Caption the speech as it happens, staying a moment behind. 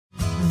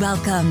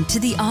Welcome to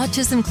the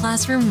Autism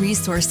Classroom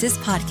Resources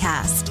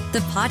Podcast, the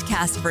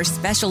podcast for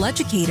special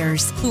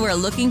educators who are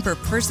looking for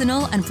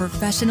personal and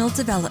professional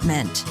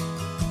development.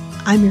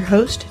 I'm your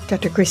host,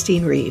 Dr.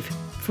 Christine Reeve.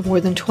 For more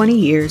than 20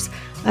 years,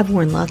 I've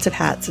worn lots of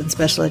hats in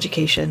special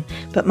education,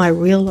 but my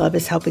real love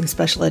is helping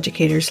special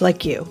educators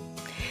like you.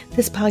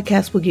 This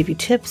podcast will give you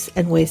tips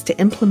and ways to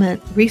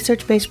implement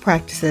research-based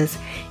practices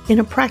in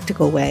a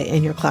practical way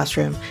in your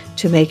classroom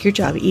to make your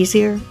job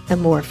easier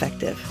and more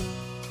effective.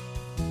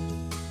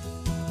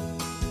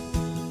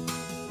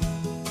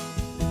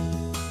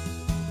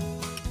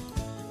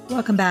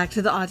 Welcome back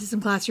to the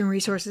Autism Classroom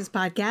Resources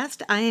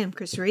Podcast. I am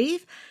Chris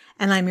Reeve,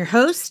 and I'm your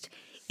host.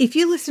 If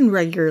you listen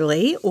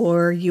regularly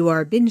or you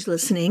are binge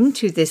listening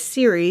to this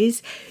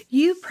series,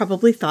 you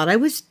probably thought I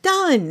was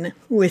done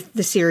with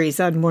the series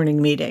on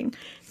morning meeting.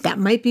 That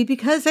might be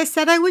because I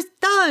said I was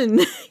done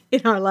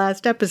in our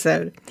last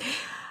episode.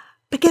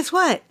 But guess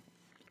what?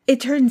 It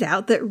turns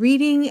out that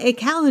reading a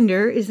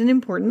calendar is an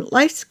important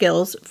life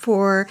skills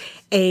for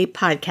a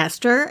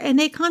podcaster and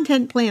a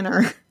content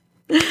planner.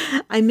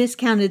 I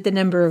miscounted the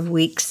number of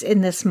weeks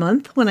in this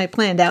month when I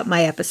planned out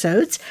my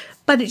episodes,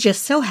 but it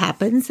just so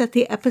happens that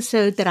the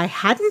episode that I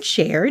hadn't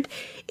shared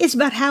is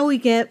about how we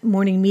get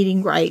morning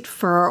meeting right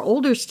for our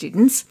older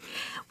students,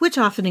 which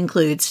often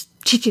includes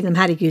teaching them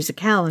how to use a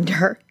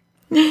calendar.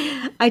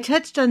 I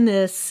touched on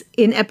this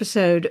in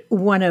episode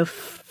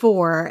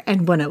 104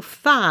 and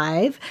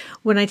 105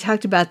 when I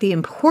talked about the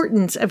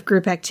importance of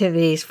group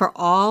activities for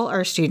all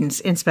our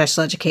students in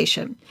special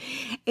education.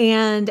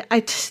 And I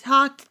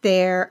talked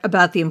there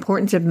about the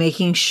importance of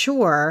making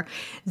sure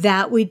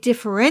that we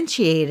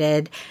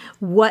differentiated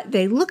what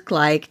they look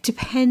like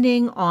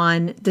depending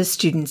on the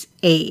student's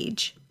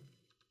age.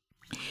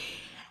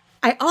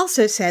 I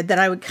also said that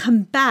I would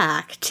come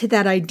back to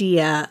that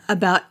idea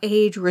about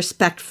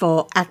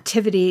age-respectful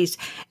activities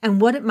and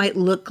what it might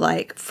look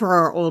like for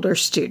our older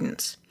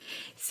students.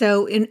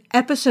 So in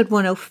episode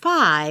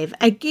 105,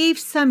 I gave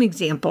some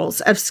examples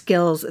of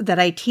skills that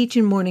I teach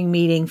in morning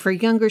meeting for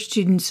younger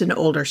students and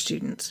older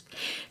students.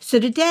 So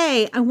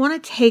today, I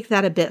want to take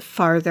that a bit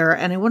farther,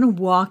 and I want to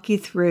walk you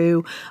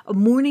through a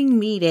morning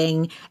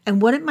meeting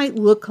and what it might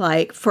look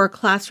like for a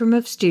classroom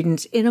of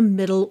students in a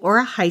middle or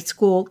a high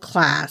school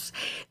class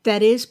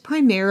that is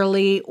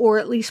primarily or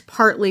at least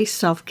partly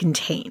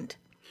self-contained.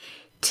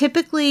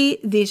 Typically,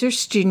 these are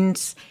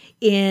students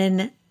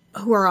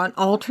who are on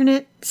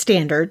alternate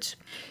standards,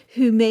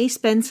 who may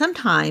spend some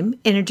time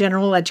in a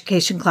general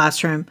education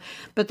classroom,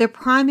 but their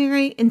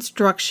primary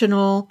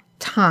instructional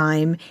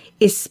time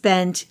is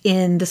spent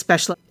in the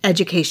special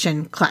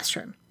education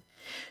classroom.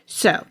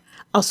 So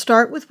I'll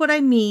start with what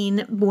I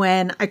mean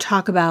when I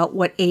talk about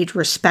what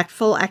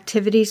age-respectful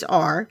activities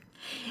are,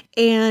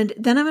 and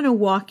then I'm going to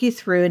walk you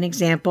through an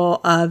example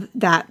of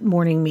that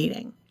morning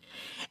meeting.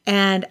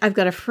 And I've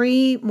got a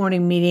free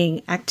morning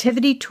meeting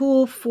activity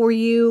tool for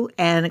you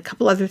and a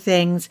couple other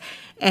things,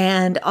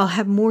 and I'll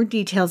have more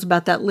details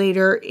about that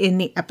later in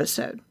the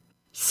episode.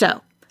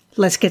 So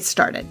let's get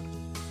started.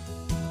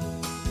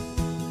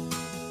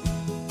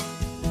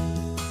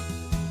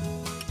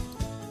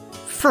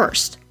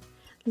 First,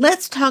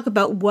 let's talk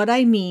about what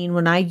I mean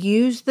when I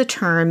use the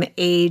term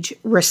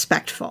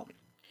age-respectful.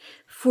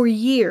 For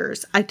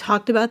years, I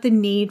talked about the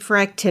need for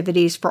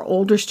activities for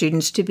older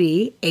students to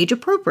be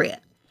age-appropriate.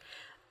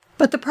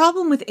 But the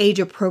problem with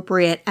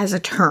age-appropriate as a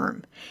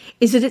term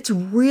is that it's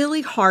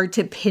really hard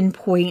to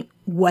pinpoint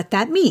what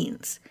that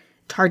means.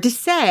 It's hard to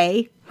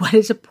say what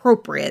is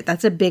appropriate.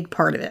 That's a big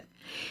part of it.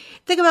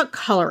 Think about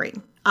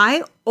coloring.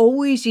 I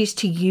always used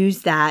to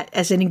use that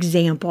as an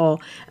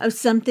example of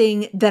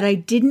something that I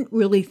didn't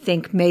really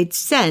think made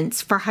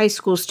sense for high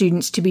school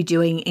students to be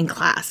doing in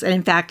class. And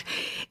in fact,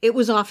 it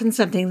was often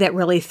something that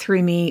really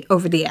threw me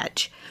over the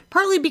edge,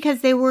 partly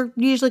because they were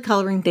usually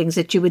coloring things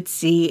that you would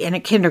see in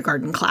a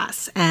kindergarten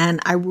class. And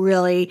I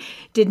really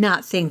did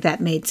not think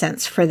that made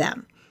sense for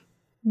them.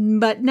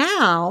 But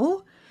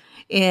now,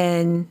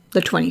 in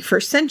the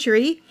 21st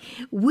century,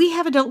 we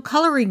have adult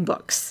coloring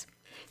books.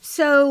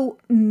 So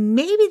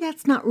maybe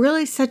that's not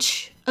really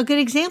such a good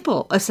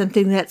example of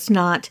something that's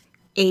not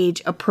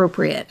age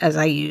appropriate, as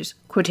I use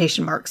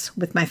quotation marks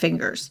with my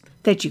fingers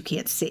that you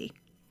can't see.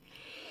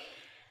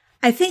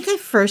 I think I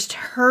first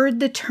heard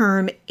the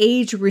term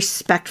age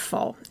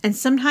respectful, and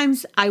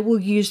sometimes I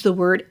will use the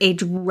word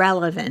age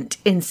relevant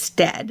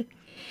instead.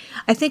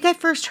 I think I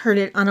first heard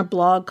it on a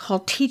blog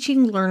called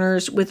Teaching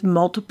Learners with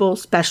Multiple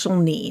Special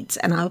Needs,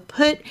 and I'll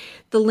put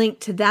the link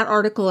to that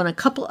article and a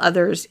couple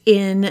others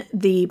in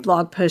the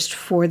blog post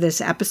for this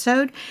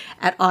episode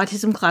at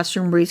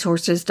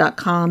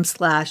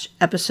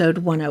autismclassroomresources.com/episode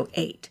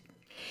 108.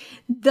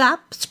 That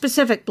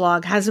specific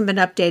blog hasn't been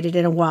updated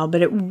in a while,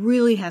 but it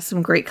really has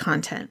some great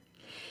content.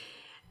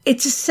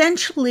 It's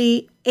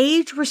essentially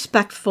age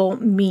respectful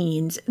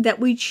means that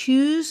we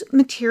choose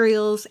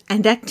materials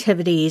and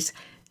activities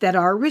that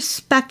are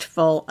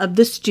respectful of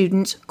the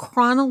student's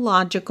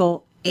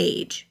chronological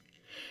age.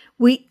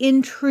 We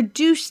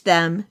introduce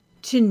them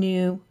to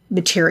new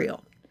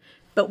material,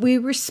 but we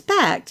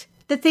respect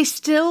that they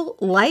still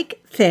like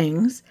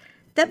things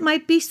that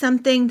might be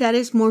something that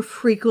is more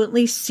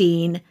frequently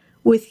seen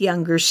with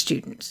younger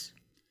students.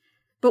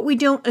 But we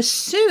don't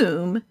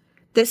assume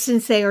that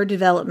since they are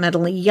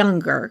developmentally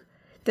younger,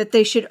 that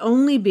they should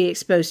only be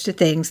exposed to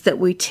things that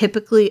we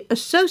typically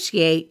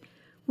associate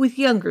with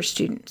younger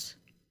students.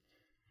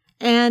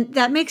 And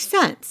that makes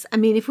sense. I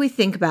mean, if we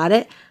think about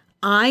it,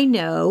 I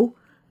know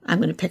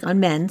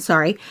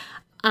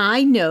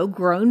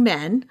grown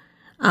men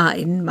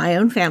in my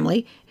own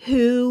family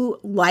who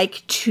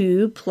like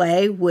to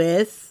play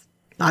with,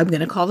 I'm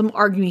going to call them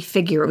argue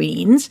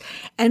figurines,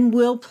 and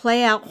will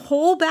play out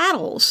whole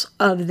battles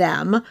of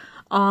them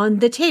on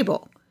the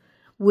table,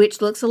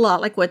 which looks a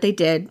lot like what they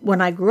did when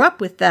I grew up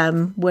with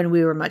them when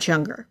we were much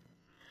younger.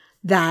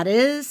 That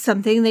is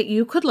something that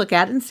you could look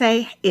at and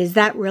say, is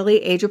that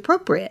really age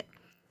appropriate?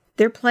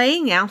 They're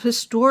playing out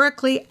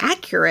historically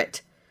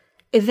accurate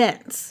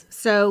events.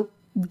 So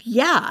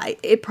yeah,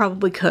 it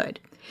probably could.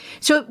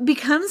 So it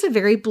becomes a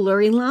very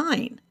blurry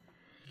line.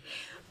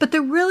 But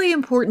the really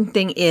important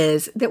thing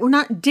is that we're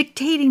not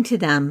dictating to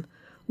them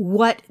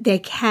what they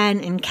can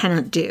and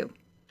cannot do.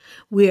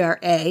 We are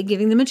A,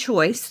 giving them a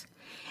choice,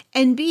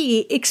 and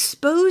B,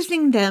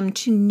 exposing them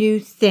to new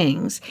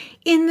things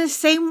in the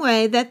same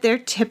way that their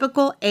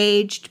typical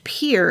aged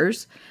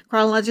peers,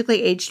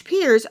 chronologically aged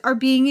peers, are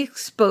being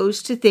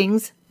exposed to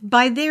things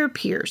by their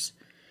peers.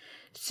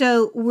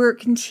 So we're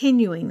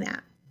continuing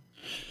that.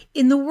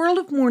 In the world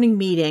of morning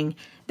meeting,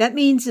 that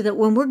means that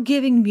when we're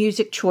giving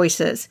music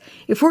choices,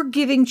 if we're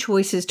giving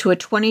choices to a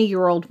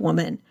 20-year-old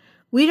woman,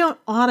 we don't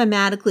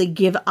automatically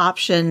give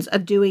options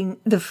of doing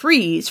the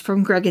Freeze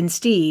from Greg and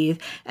Steve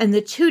and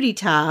the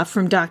Tootie-Ta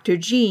from Dr.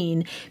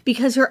 Jean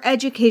because her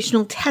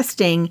educational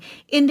testing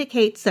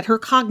indicates that her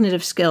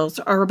cognitive skills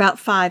are about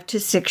 5 to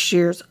 6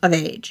 years of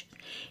age.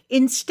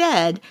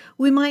 Instead,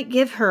 we might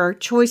give her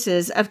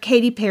choices of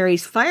Katy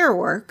Perry's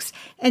Fireworks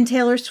and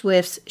Taylor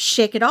Swift's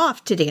Shake It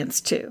Off to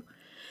dance to.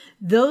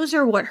 Those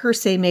are what her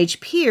same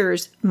age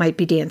peers might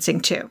be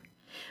dancing to.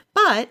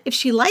 But if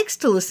she likes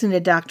to listen to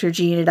Dr.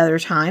 Jean at other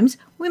times,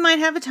 we might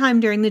have a time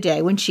during the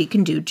day when she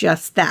can do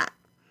just that.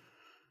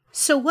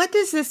 So what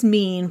does this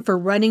mean for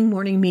running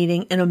morning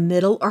meeting in a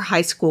middle or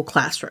high school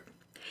classroom?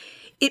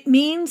 It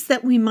means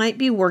that we might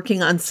be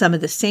working on some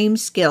of the same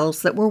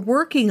skills that we're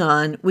working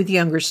on with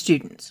younger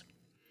students.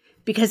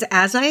 Because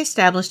as I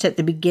established at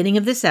the beginning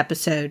of this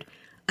episode,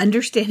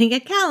 understanding a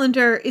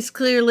calendar is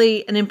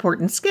clearly an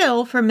important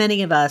skill for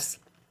many of us,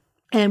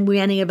 and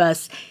many of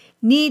us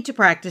need to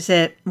practice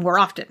it more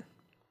often.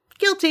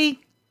 Guilty.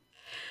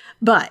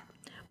 But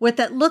what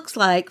that looks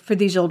like for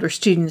these older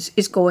students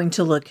is going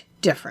to look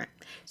different.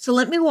 So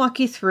let me walk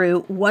you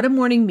through what a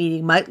morning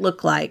meeting might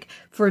look like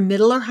for a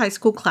middle or high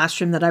school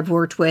classroom that I've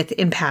worked with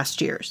in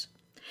past years.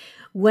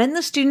 When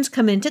the students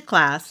come into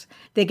class,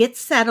 they get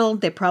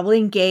settled, they probably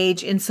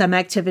engage in some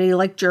activity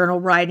like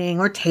journal writing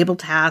or table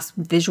tasks,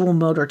 visual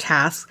motor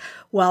tasks,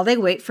 while they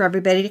wait for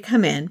everybody to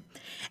come in.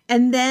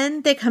 And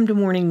then they come to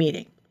morning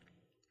meeting.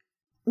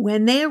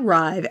 When they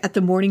arrive at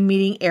the morning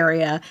meeting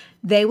area,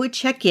 they would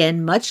check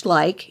in much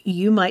like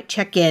you might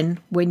check in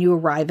when you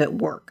arrive at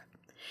work.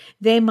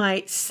 They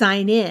might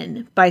sign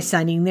in by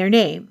signing their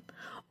name,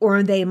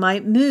 or they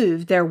might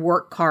move their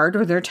work card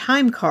or their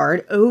time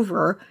card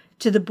over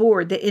to the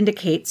board that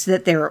indicates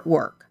that they're at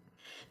work.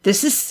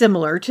 This is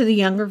similar to the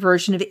younger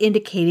version of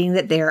indicating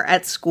that they're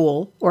at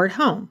school or at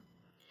home.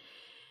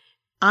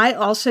 I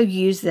also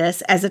use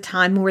this as a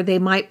time where they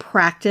might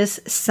practice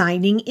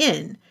signing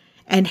in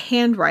and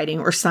handwriting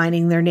or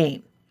signing their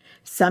name.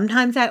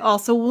 Sometimes I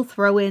also will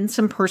throw in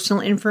some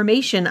personal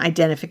information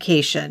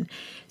identification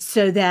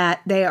so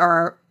that they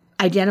are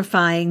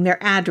identifying their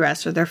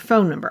address or their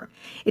phone number.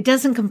 It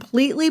doesn't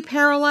completely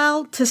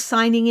parallel to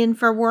signing in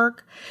for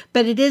work,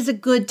 but it is a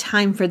good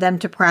time for them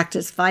to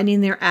practice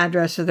finding their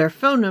address or their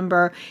phone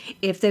number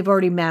if they've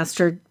already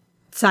mastered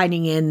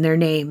signing in their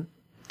name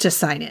to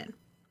sign in.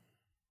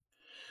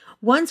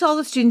 Once all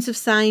the students have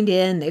signed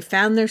in, they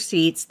found their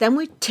seats, then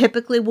we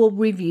typically will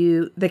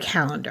review the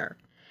calendar.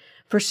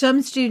 For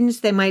some students,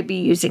 they might be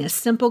using a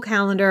simple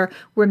calendar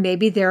where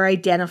maybe they're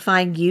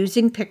identifying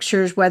using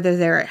pictures whether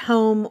they're at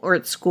home or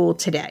at school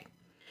today.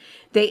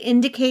 They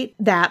indicate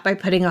that by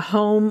putting a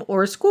home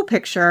or a school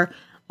picture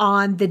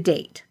on the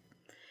date.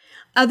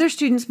 Other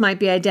students might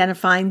be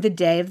identifying the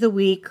day of the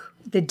week,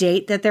 the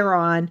date that they're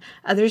on.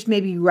 Others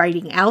may be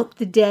writing out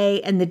the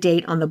day and the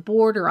date on the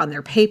board or on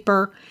their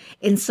paper.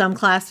 In some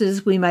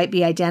classes, we might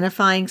be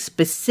identifying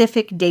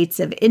specific dates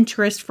of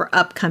interest for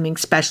upcoming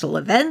special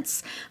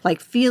events like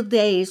field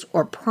days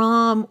or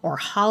prom or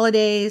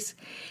holidays.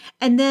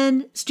 And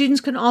then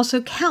students can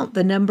also count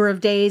the number of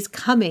days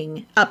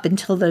coming up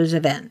until those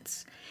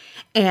events.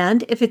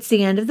 And if it's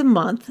the end of the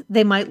month,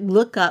 they might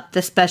look up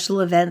the special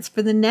events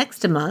for the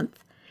next month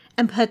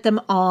and put them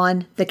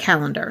on the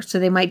calendar. So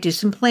they might do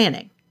some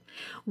planning.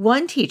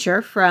 One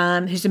teacher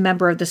who's a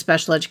member of the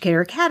Special Educator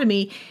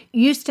Academy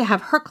used to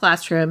have her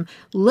classroom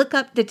look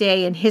up the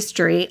day in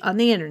history on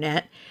the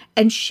internet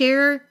and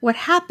share what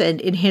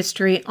happened in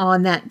history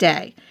on that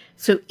day.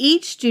 So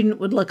each student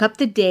would look up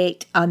the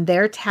date on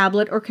their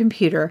tablet or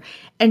computer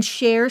and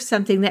share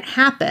something that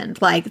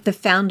happened, like the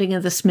founding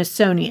of the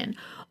Smithsonian,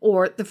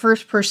 or the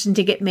first person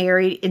to get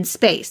married in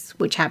space,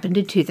 which happened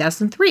in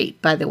 2003,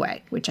 by the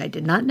way, which I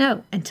did not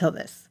know until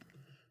this.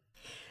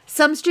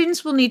 Some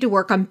students will need to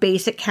work on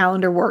basic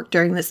calendar work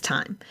during this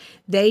time.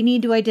 They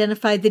need to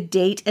identify the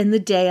date and the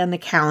day on the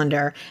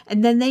calendar,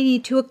 and then they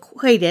need to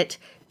equate it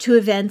to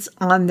events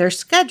on their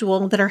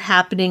schedule that are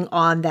happening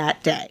on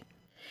that day.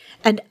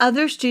 And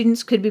other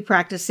students could be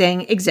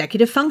practicing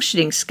executive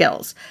functioning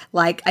skills,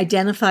 like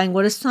identifying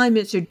what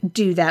assignments are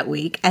due that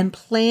week and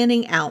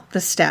planning out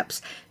the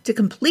steps to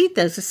complete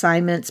those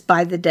assignments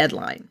by the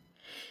deadline.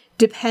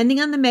 Depending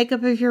on the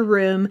makeup of your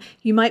room,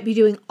 you might be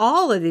doing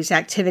all of these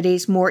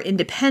activities more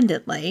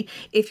independently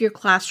if your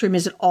classroom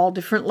is at all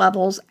different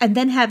levels, and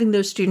then having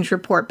those students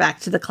report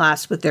back to the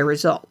class with their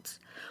results.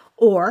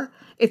 Or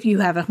if you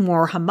have a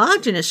more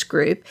homogeneous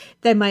group,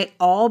 they might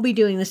all be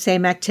doing the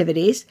same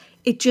activities.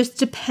 It just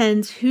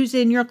depends who's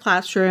in your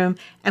classroom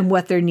and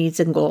what their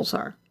needs and goals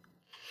are.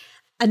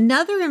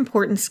 Another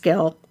important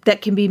skill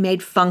that can be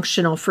made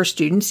functional for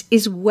students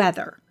is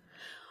weather.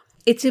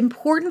 It's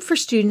important for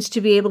students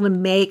to be able to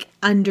make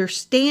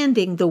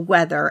understanding the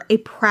weather a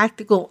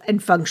practical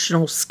and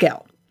functional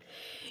skill.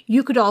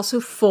 You could also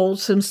fold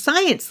some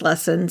science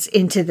lessons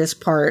into this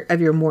part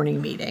of your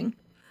morning meeting,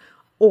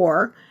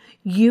 or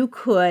you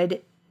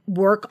could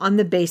work on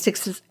the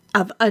basics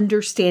of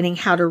understanding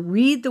how to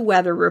read the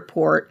weather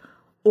report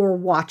or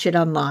watch it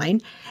online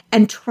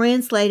and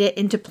translate it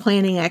into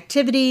planning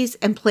activities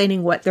and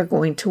planning what they're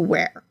going to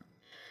wear.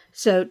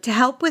 So to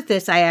help with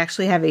this, I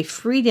actually have a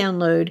free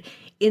download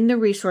in the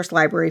resource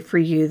library for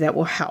you that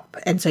will help.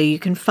 And so you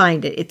can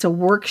find it. It's a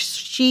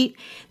worksheet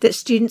that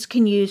students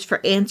can use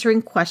for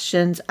answering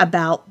questions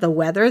about the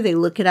weather. They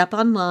look it up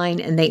online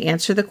and they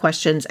answer the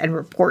questions and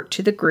report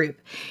to the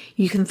group.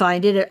 You can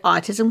find it at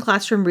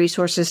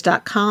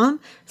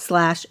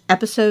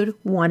autismclassroomresources.com/episode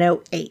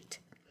 108.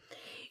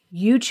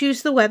 You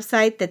choose the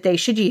website that they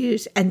should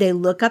use, and they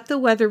look up the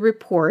weather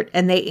report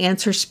and they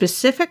answer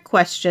specific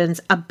questions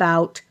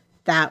about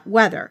that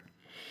weather.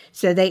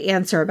 So they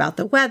answer about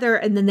the weather,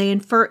 and then they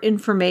infer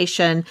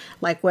information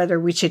like whether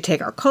we should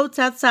take our coats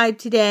outside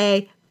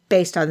today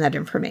based on that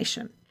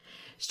information.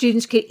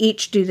 Students could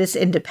each do this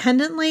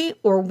independently,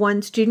 or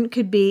one student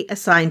could be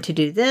assigned to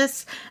do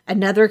this.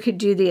 Another could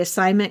do the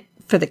assignment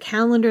for the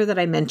calendar that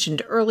I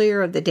mentioned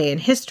earlier of the day in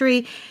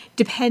history,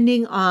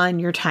 depending on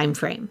your time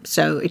frame.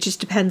 So it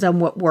just depends on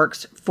what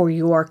works for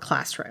your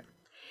classroom.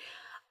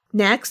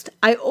 Next,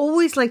 I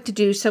always like to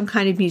do some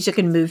kind of music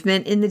and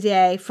movement in the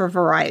day for a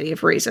variety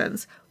of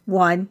reasons.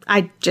 One,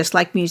 I just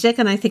like music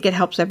and I think it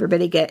helps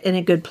everybody get in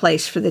a good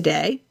place for the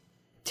day.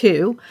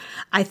 Two,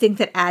 I think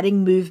that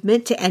adding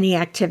movement to any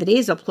activity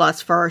is a plus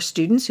for our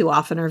students who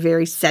often are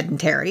very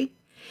sedentary.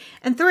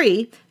 And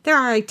three, there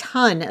are a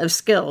ton of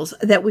skills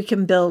that we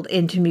can build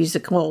into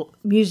music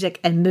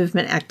and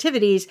movement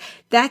activities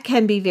that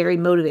can be very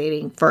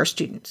motivating for our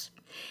students.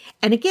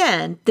 And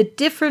again, the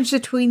difference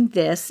between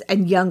this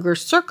and younger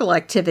circle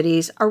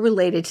activities are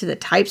related to the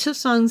types of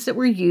songs that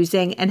we're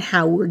using and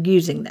how we're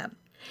using them.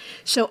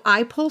 So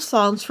I pull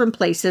songs from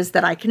places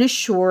that I can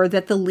assure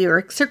that the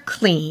lyrics are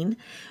clean,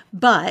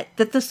 but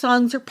that the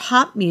songs are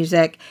pop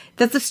music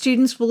that the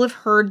students will have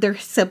heard their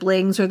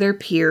siblings or their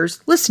peers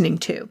listening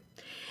to.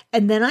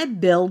 And then I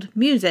build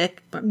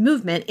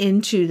movement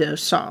into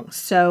those songs.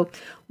 So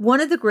one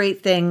of the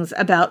great things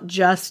about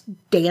just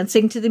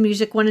dancing to the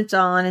music when it's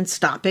on and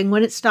stopping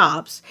when it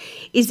stops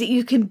is that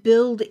you can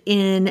build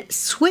in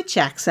switch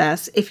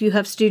access if you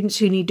have students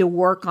who need to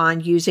work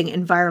on using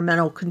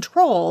environmental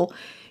control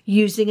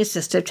using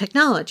assistive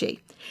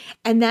technology.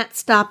 And that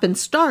stop and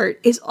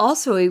start is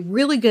also a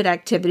really good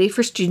activity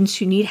for students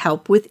who need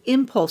help with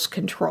impulse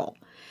control.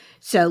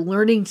 So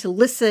learning to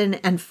listen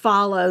and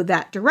follow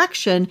that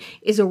direction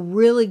is a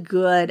really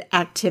good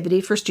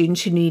activity for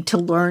students who need to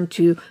learn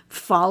to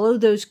follow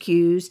those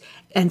cues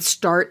and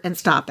start and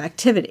stop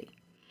activity.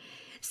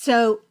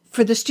 So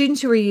for the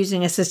students who are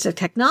using assistive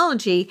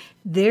technology,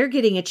 they're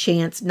getting a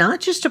chance not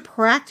just to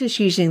practice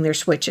using their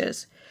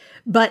switches,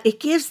 but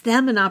it gives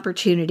them an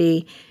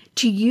opportunity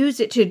to use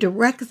it to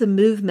direct the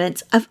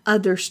movements of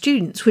other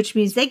students, which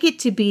means they get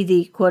to be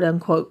the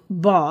quote-unquote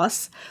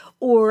boss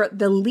or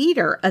the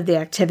leader of the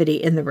activity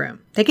in the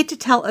room. They get to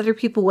tell other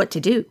people what to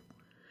do.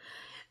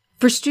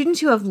 For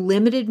students who have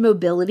limited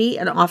mobility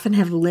and often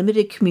have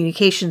limited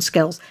communication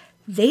skills,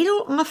 they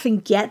don't often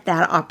get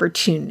that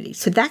opportunity.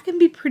 So that can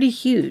be pretty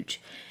huge.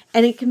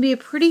 And it can be a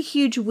pretty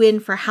huge win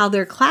for how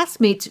their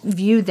classmates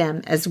view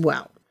them as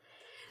well.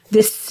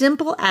 This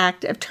simple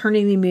act of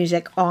turning the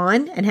music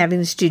on and having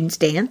the students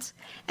dance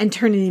and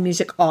turning the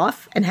music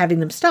off and having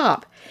them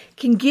stop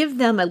can give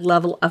them a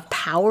level of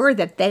power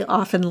that they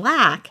often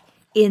lack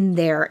in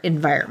their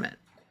environment.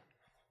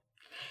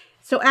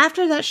 So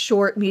after that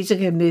short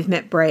music and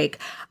movement break,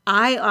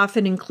 I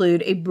often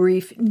include a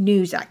brief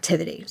news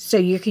activity. So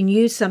you can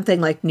use something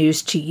like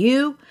News to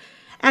You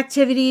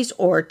activities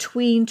or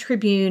Tween,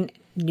 Tribune,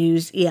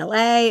 News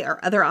ELA or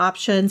other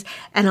options,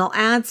 and I'll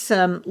add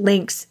some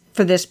links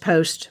for this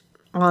post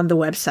on the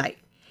website.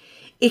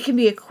 It can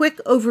be a quick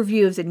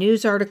overview of the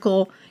news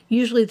article.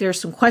 Usually there's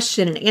some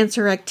question and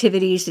answer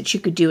activities that you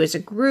could do as a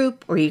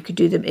group, or you could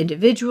do them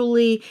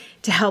individually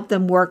to help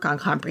them work on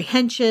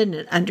comprehension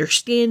and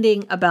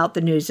understanding about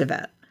the news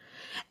event.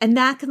 And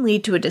that can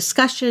lead to a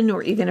discussion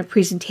or even a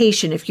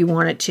presentation if you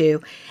want it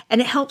to. And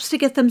it helps to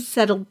get them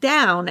settled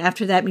down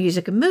after that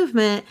music and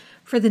movement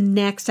for the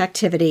next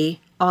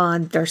activity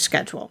on their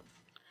schedule.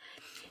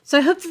 So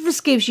I hope that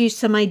this gives you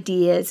some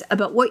ideas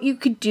about what you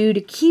could do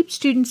to keep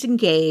students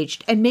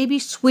engaged and maybe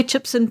switch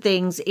up some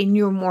things in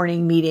your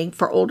morning meeting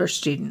for older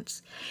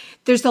students.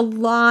 There's a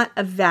lot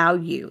of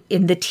value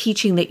in the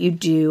teaching that you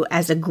do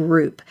as a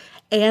group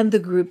and the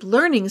group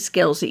learning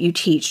skills that you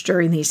teach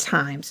during these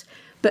times,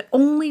 but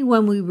only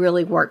when we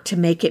really work to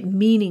make it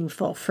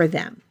meaningful for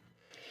them.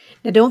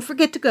 Now, don't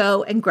forget to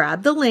go and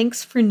grab the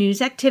links for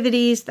news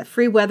activities, the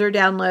free weather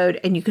download,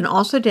 and you can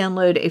also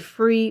download a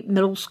free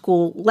middle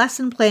school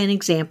lesson plan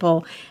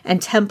example and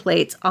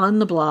templates on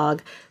the blog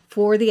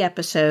for the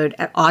episode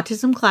at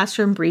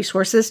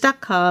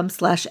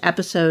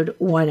autismclassroomresources.com/episode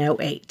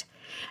 108.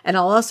 And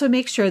I'll also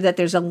make sure that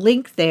there's a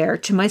link there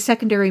to my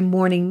secondary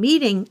morning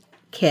meeting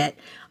kit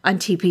on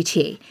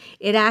TPT.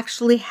 It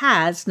actually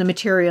has the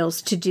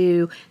materials to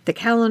do the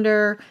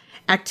calendar,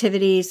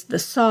 activities, the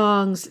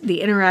songs,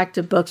 the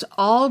interactive books,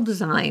 all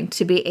designed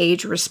to be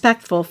age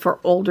respectful for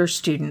older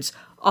students,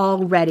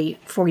 all ready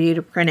for you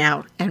to print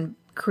out and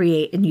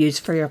create and use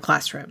for your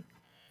classroom.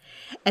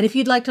 And if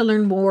you'd like to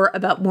learn more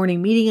about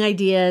morning meeting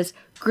ideas,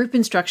 group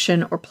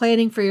instruction, or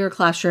planning for your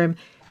classroom,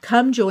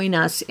 come join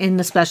us in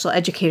the Special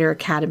Educator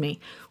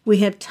Academy. We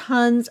have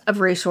tons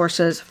of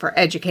resources for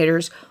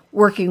educators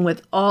working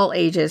with all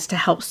ages to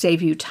help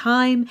save you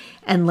time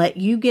and let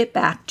you get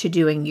back to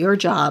doing your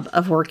job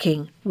of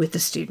working with the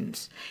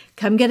students.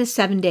 Come get a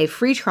 7-day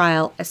free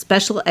trial at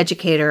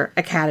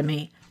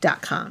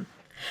specialeducatoracademy.com.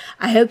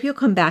 I hope you'll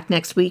come back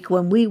next week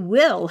when we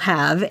will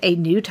have a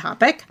new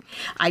topic.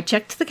 I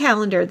checked the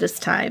calendar this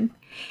time.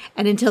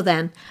 And until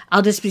then,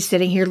 I'll just be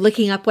sitting here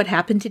looking up what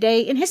happened today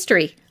in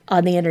history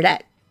on the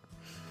internet.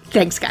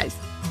 Thanks, guys.